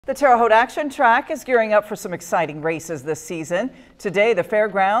The Terre Haute Action Track is gearing up for some exciting races this season. Today, the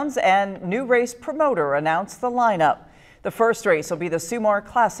fairgrounds and new race promoter announced the lineup. The first race will be the Sumar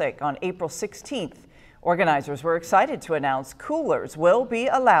Classic on April 16th. Organizers were excited to announce coolers will be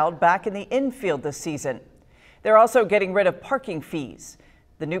allowed back in the infield this season. They're also getting rid of parking fees.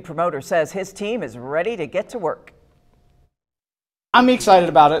 The new promoter says his team is ready to get to work. I'm excited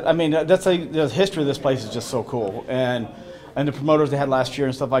about it. I mean, the history of this place is just so cool, and the promoters they had last year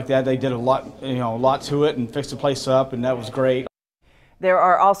and stuff like that, they did a lot, a lot to it and fixed the place up, and that was great. There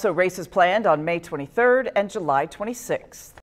are also races planned on May 23rd and July 26th.